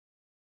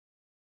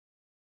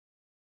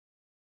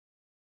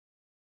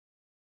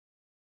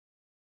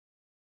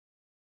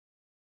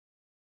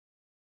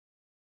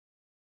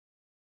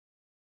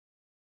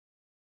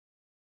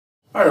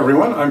Hi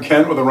everyone, I'm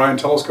Ken with Orion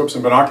Telescopes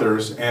and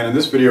Binoculars, and in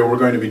this video we're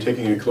going to be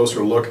taking a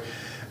closer look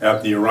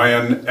at the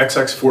Orion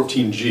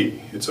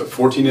XX14g. It's a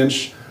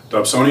 14-inch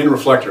Dobsonian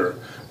reflector,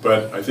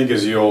 but I think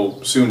as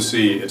you'll soon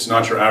see, it's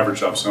not your average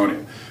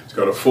Dobsonian. It's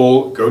got a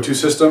full GoTo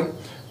system,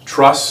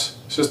 truss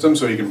system,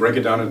 so you can break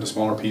it down into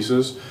smaller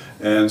pieces,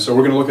 and so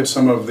we're going to look at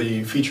some of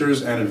the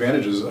features and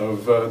advantages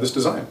of this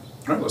design.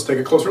 All right, let's take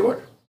a closer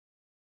look.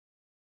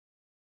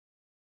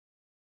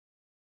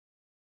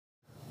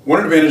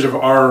 One advantage of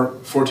our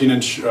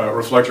 14-inch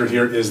reflector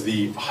here is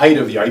the height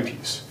of the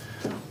eyepiece.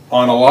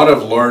 On a lot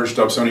of large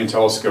Dobsonian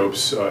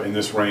telescopes in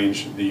this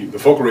range, the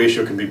focal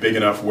ratio can be big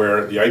enough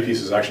where the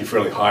eyepiece is actually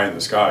fairly high in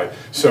the sky.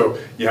 So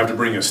you have to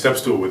bring a step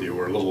stool with you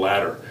or a little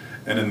ladder.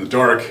 And in the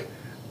dark,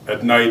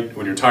 at night,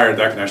 when you're tired,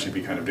 that can actually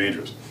be kind of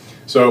dangerous.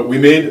 So we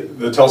made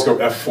the telescope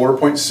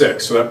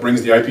f4.6, so that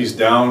brings the eyepiece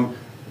down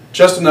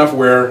just enough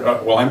where,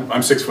 well,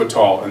 I'm 6 foot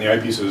tall, and the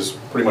eyepiece is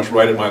pretty much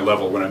right at my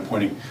level when I'm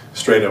pointing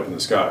straight up in the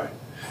sky.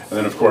 And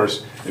then, of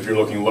course, if you're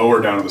looking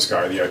lower down in the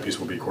sky, the eyepiece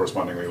will be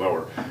correspondingly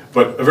lower.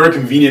 But a very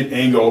convenient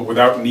angle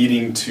without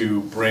needing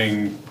to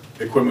bring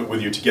equipment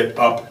with you to get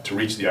up to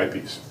reach the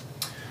eyepiece.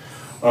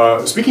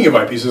 Speaking of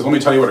eyepieces, let me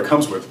tell you what it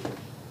comes with.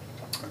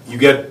 You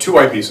get two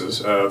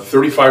eyepieces,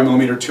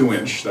 35mm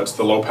 2-inch, that's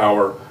the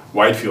low-power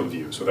wide field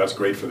view, so that's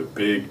great for the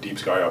big, deep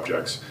sky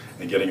objects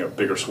and getting a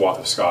bigger swath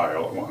of sky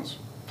all at once.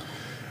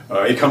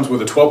 It comes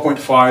with a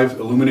 12.5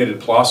 illuminated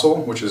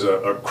plossel, which is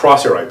a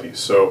crosshair eyepiece.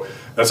 So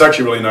that's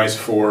actually really nice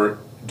for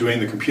doing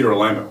the computer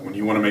alignment. When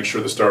you want to make sure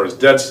the star is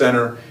dead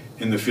center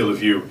in the field of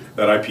view,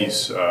 that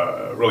eyepiece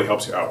really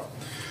helps you out.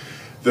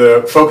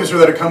 The focuser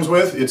that it comes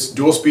with, it's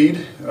dual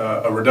speed,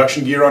 a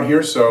reduction gear on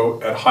here,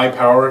 so at high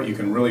power you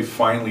can really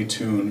finely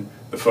tune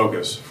the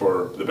focus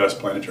for the best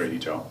planetary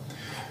detail.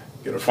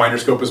 You get a finder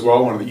scope as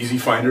well, one of the easy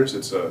finders.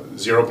 It's a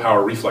zero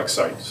power reflex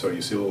sight, so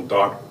you see a little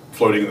dot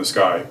floating in the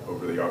sky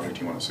over the object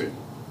you want to see.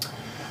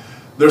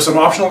 There's some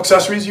optional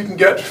accessories you can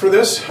get for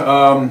this.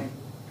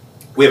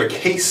 We have a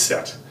case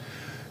set.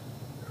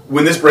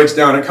 When this breaks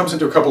down, it comes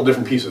into a couple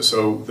different pieces,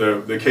 so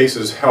the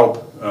cases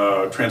help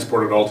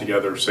transport it all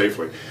together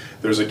safely.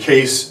 There's a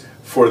case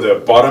for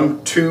the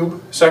bottom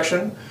tube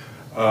section,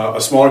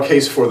 a smaller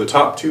case for the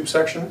top tube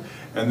section,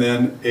 and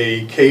then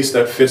a case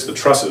that fits the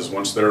trusses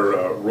once they're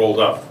rolled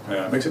up.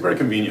 It makes it very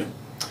convenient.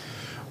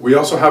 We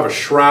also have a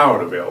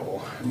shroud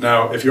available.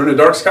 Now, if you're in a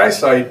dark sky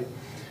site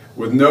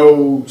with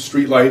no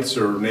street lights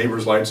or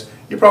neighbors' lights,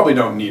 you probably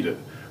don't need it.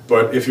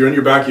 But if you're in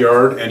your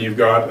backyard and you've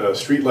got a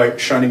street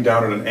light shining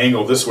down at an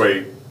angle this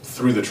way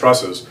through the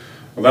trusses,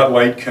 well, that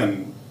light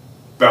can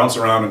bounce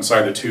around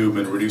inside the tube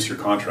and reduce your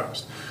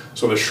contrast.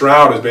 So the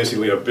shroud is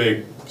basically a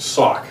big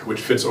sock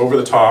which fits over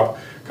the top,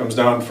 comes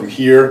down from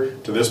here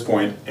to this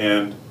point,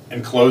 and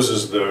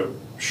encloses the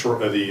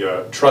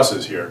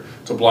trusses here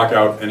to block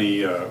out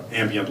any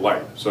ambient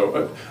light.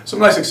 So some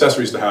nice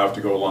accessories to have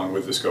to go along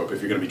with the scope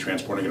if you're going to be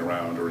transporting it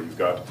around or you've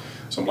got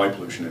some light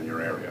pollution in your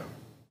area.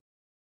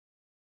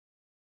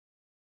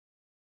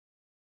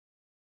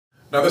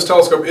 Now this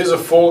telescope is a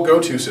full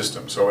GoTo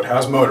system, so it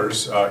has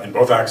motors in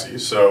both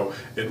axes, so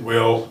it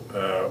will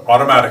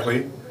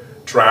automatically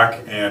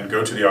track and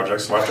go to the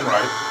objects left and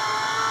right,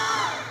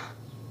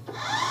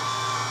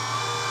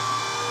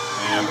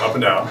 and up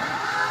and down.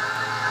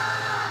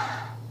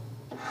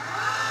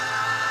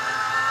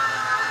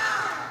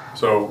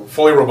 So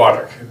fully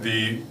robotic.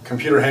 The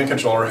computer hand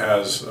controller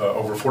has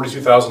over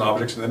 42,000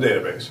 objects in the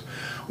database.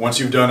 Once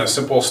you've done a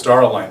simple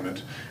star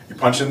alignment, you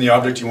punch in the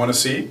object you want to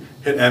see,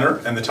 hit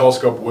enter, and the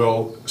telescope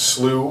will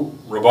slew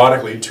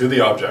robotically to the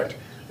object.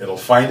 It'll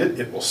find it,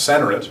 it will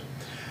center it,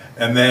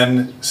 and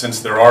then since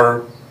there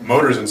are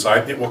motors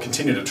inside, it will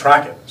continue to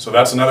track it. So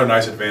that's another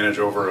nice advantage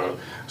over a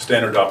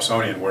standard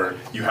Dobsonian where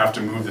you have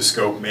to move the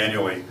scope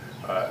manually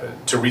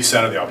to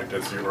recenter the object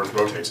as the Earth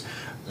rotates.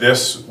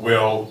 This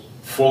will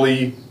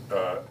fully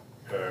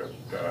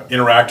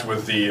interact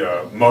with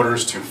the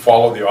motors to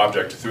follow the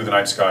object through the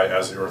night sky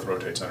as the Earth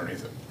rotates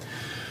underneath it.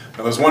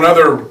 Now there's one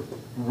other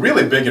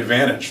really big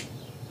advantage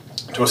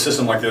to a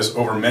system like this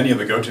over many of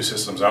the GoTo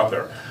systems out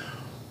there.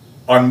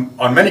 On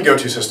many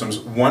GoTo systems,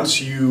 once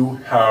you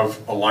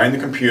have aligned the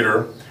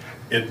computer,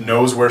 it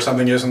knows where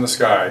something is in the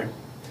sky.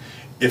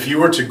 If you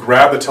were to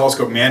grab the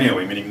telescope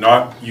manually, meaning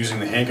not using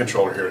the hand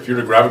controller here, if you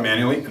were to grab it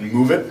manually and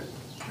move it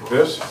like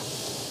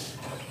this,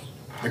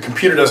 the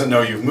computer doesn't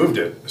know you've moved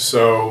it,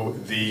 so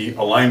the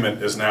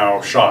alignment is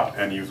now shot,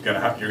 and you're going to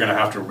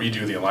have to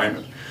redo the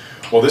alignment.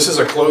 Well, this is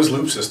a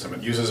closed-loop system.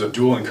 It uses a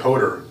dual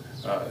encoder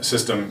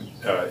system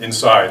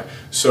inside,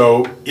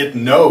 so it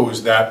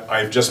knows that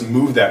I've just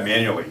moved that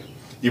manually,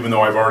 even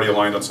though I've already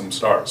aligned on some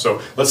stars.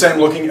 So let's say I'm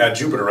looking at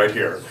Jupiter right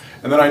here,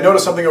 and then I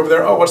notice something over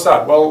there. Oh, what's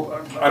that?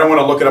 Well, I don't want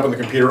to look it up on the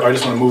computer. I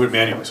just want to move it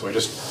manually, so I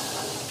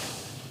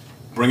just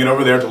bring it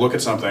over there to look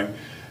at something.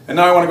 And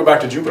now I want to go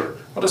back to Jupiter.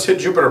 I'll just hit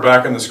Jupiter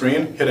back on the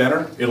screen, hit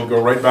enter, it'll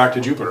go right back to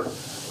Jupiter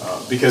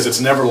because it's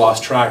never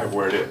lost track of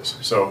where it is.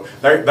 So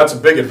that's a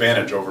big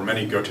advantage over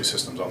many GoTo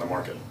systems on the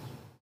market.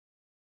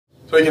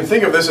 So you can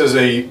think of this as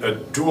a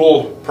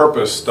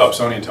dual-purpose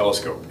Dobsonian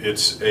telescope.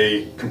 It's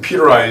a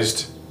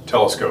computerized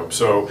telescope.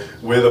 So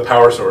with a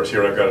power source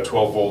here, I've got a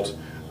 12 volt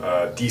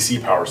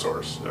DC power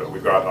source.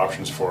 We've got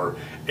options for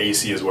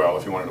AC as well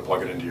if you wanted to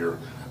plug it into your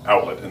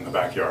outlet in the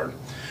backyard.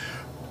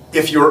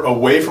 If you're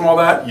away from all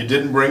that, you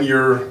didn't bring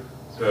your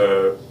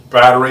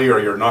battery, or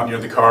you're not near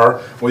the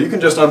car, well, you can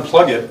just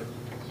unplug it,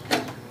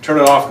 turn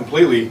it off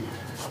completely,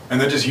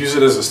 and then just use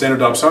it as a standard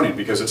Dobsonian,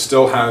 because it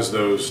still has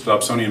those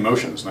Dobsonian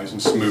motions, nice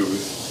and smooth,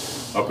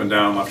 up and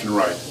down, left and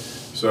right.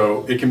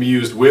 So it can be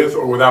used with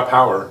or without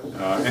power,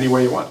 any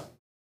way you want.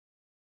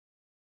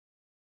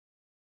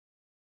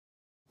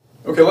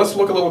 Okay, let's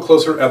look a little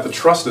closer at the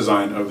truss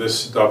design of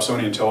this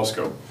Dobsonian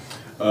telescope.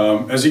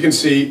 As you can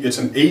see, it's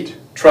an 8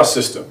 truss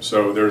system.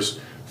 So there's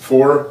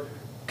 4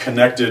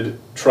 connected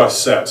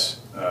truss sets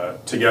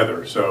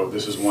together. So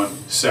this is one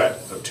set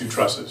of 2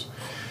 trusses.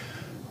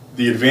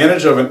 The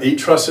advantage of an 8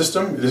 truss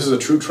system, this is a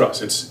true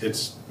truss.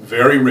 It's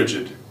very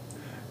rigid.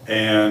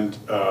 And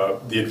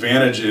the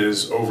advantage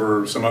is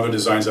over some other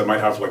designs that might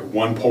have like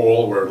one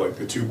pole where like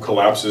the tube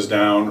collapses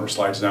down or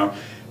slides down,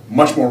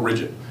 much more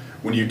rigid.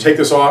 When you take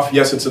this off,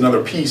 yes, it's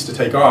another piece to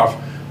take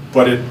off,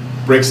 but it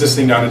breaks this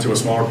thing down into a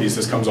smaller piece.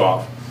 This comes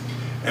off.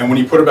 And when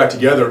you put it back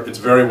together, it's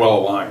very well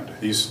aligned.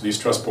 These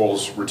truss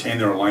poles retain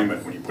their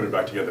alignment when you put it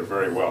back together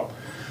very well.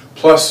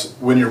 Plus,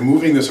 when you're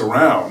moving this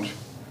around,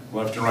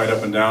 left and right,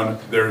 up and down,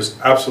 there's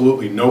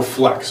absolutely no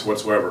flex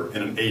whatsoever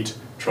in an 8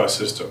 truss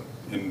system.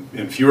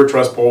 In fewer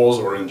truss poles,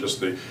 or in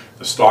just the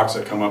stalks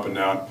that come up and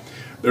down,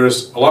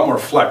 there's a lot more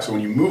flex. So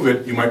when you move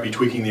it, you might be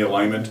tweaking the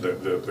alignment,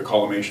 the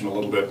collimation a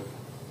little bit,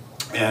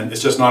 and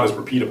it's just not as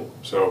repeatable.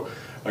 So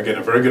again,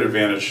 a very good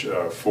advantage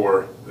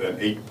for an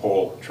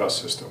 8-pole truss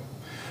system.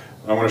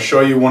 I want to show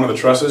you one of the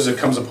trusses. It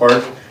comes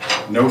apart,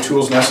 no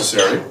tools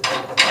necessary.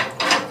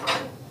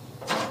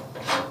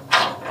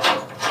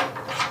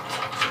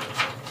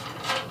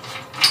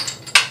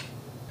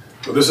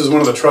 So this is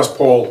one of the truss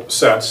pole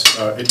sets.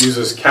 It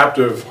uses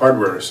captive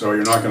hardware, so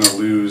you're not going to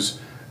lose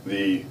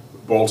the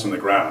bolts in the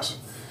grass.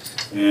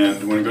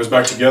 And when it goes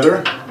back together,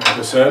 like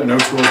I said, no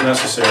tools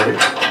necessary.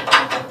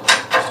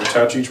 Just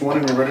attach each one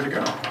and you're ready to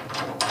go.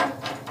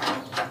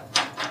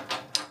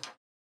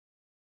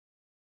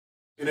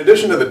 In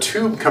addition to the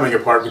tube coming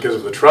apart because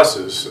of the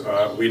trusses,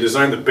 we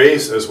designed the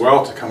base as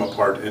well to come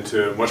apart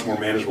into much more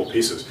manageable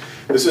pieces.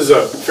 This is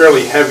a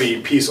fairly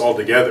heavy piece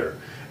altogether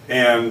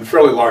and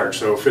fairly large,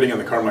 so fitting in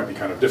the car might be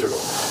kind of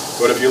difficult.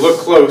 But if you look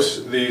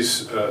close,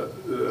 these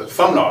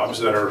thumb knobs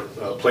that are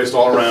placed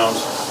all around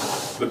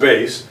the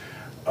base,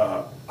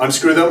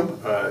 unscrew them.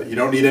 You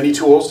don't need any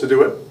tools to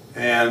do it.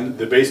 And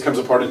the base comes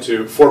apart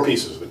into 4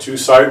 pieces: the 2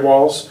 side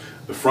walls,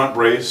 the front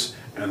brace,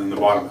 and then the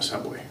bottom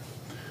assembly.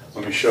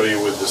 Let me show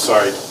you with the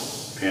side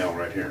panel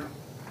right here.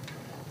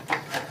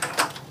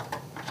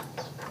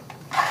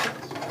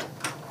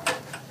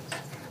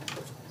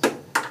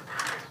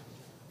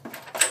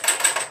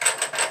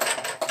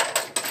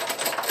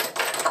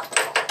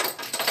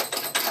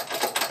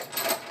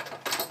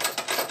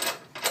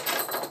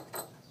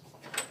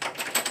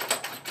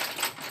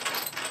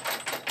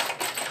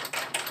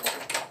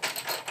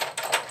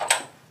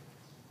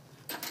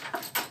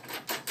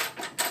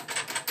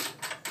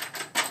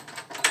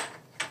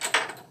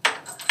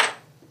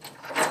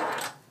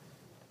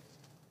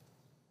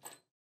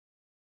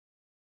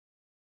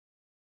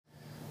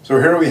 So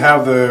here we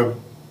have the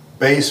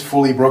base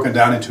fully broken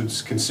down into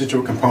its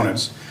constituent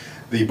components.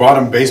 The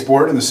bottom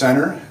baseboard in the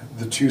center,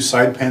 the 2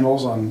 side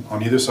panels on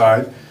either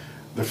side,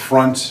 the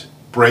front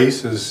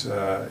brace is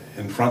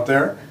in front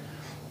there,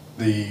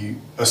 the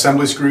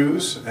assembly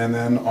screws, and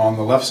then on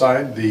the left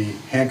side the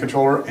hand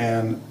controller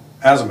and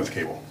azimuth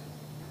cable.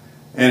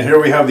 And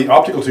here we have the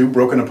optical tube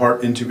broken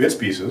apart into its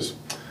pieces.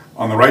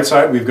 On the right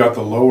side we've got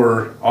the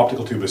lower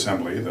optical tube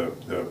assembly,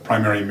 the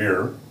primary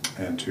mirror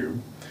and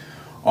tube.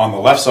 On the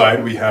left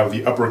side we have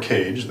the upper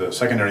cage, the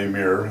secondary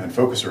mirror and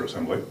focuser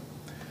assembly.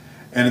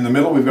 And in the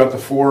middle we've got the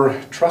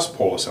 4 truss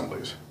pole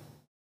assemblies.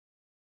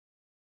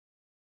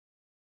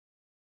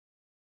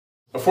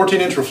 A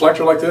 14-inch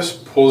reflector like this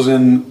pulls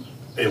in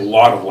a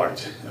lot of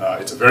light.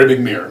 It's a very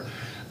big mirror.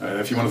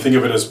 If you want to think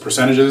of it as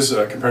percentages,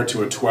 compared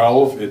to a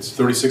 12, it's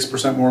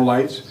 36% more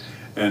light.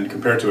 And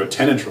compared to a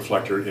 10-inch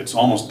reflector, it's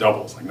almost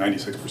double, it's like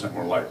 96%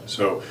 more light.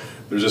 So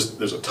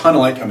there's a ton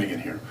of light coming in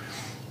here.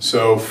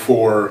 So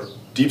for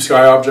deep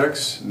sky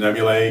objects,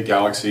 nebulae,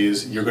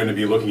 galaxies, you're going to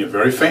be looking at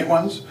very faint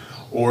ones,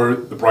 or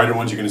the brighter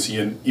ones you're going to see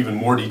in even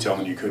more detail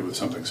than you could with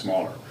something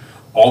smaller.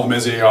 All the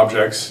Messier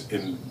objects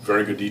in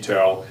very good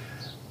detail,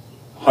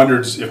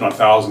 hundreds, if not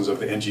thousands, of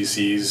the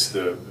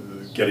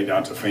NGCs, getting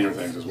down to fainter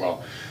things as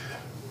well.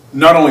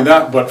 Not only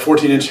that, but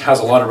 14-inch has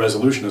a lot of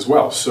resolution as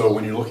well. So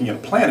when you're looking at a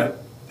planet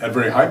at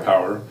very high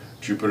power,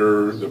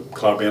 Jupiter, the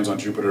cloud bands on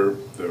Jupiter,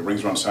 the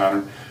rings around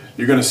Saturn,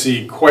 you're going to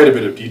see quite a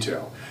bit of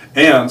detail.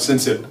 And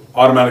since it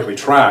automatically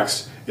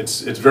tracks,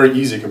 it's very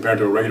easy compared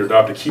to a regular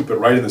Dob to keep it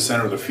right in the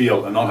center of the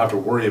field and not have to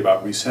worry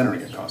about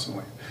recentering it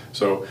constantly.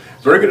 So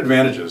very good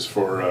advantages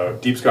for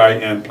deep sky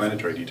and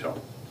planetary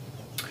detail.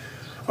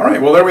 All right,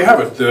 well there we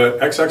have it, the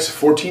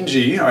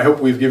XX14g. I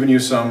hope we've given you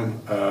some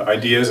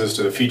ideas as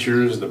to the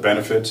features, the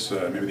benefits,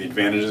 maybe the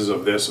advantages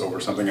of this over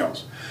something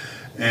else.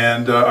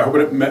 And I hope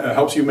it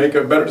helps you make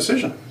a better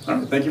decision. All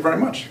right, thank you very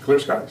much. Clear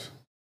skies.